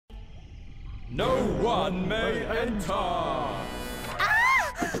No one may enter.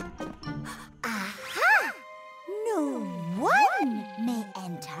 Aha! No one may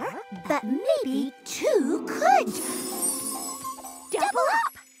enter, but maybe two could. Double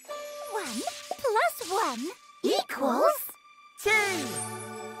up! 1 plus 1 equals 2.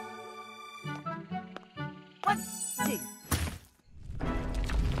 1, 2.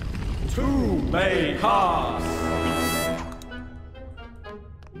 2 may pass.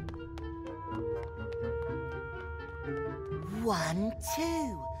 1,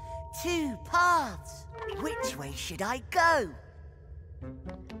 2. 2 paths. Which way should I go?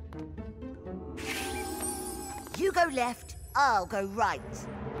 You go left, I'll go right.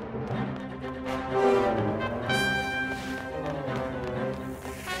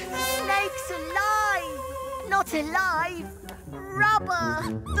 Snakes alive! Not alive! Rubber!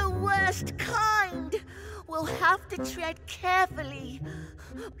 The worst kind! We'll have to tread carefully.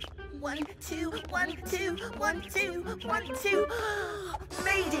 1, 2, 1, 2, 1, 2, 1, 2.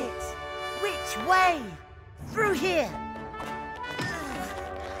 Made it! Which way? Through here.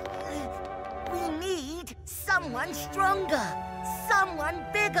 We need someone stronger, someone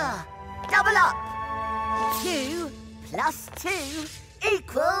bigger. Double up. 2 plus 2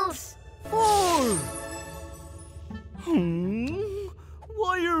 equals 4.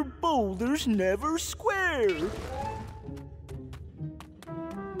 Why are boulders never square?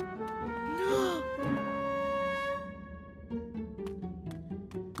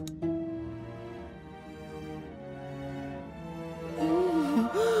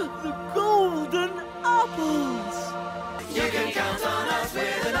 The golden apples! You can count on us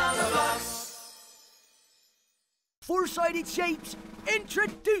with a Numberblocks. Four-sided shapes,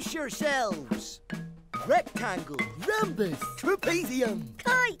 introduce yourselves! Rectangle, rhombus, trapezium,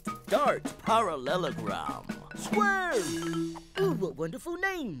 Kite. dart, parallelogram, square. Ooh, what wonderful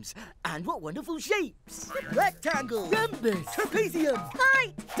names, and what wonderful shapes. Rectangle, rhombus, trapezium,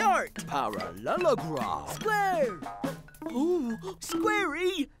 Kite. dart, parallelogram, square. Ooh,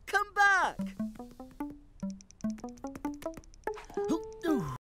 squarey, come back.